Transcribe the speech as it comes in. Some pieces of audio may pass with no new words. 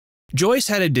Joyce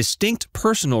had a distinct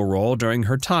personal role during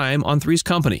her time on Three's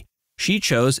Company. She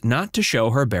chose not to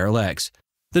show her bare legs.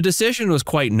 The decision was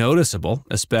quite noticeable,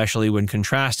 especially when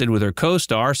contrasted with her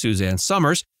co-star Suzanne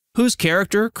Summers, whose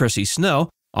character, Chrissy Snow,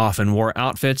 often wore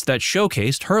outfits that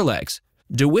showcased her legs.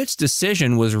 DeWitt's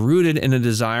decision was rooted in a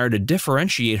desire to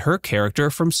differentiate her character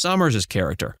from Summers'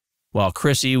 character. While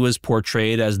Chrissy was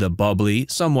portrayed as the bubbly,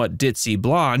 somewhat ditzy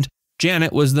blonde,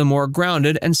 Janet was the more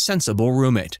grounded and sensible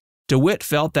roommate. DeWitt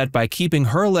felt that by keeping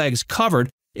her legs covered,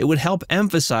 it would help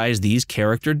emphasize these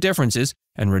character differences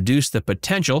and reduce the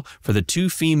potential for the two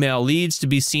female leads to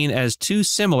be seen as too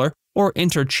similar or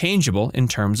interchangeable in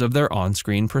terms of their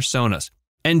on-screen personas.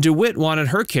 And DeWitt wanted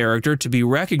her character to be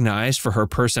recognized for her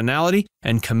personality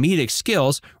and comedic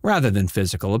skills rather than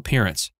physical appearance.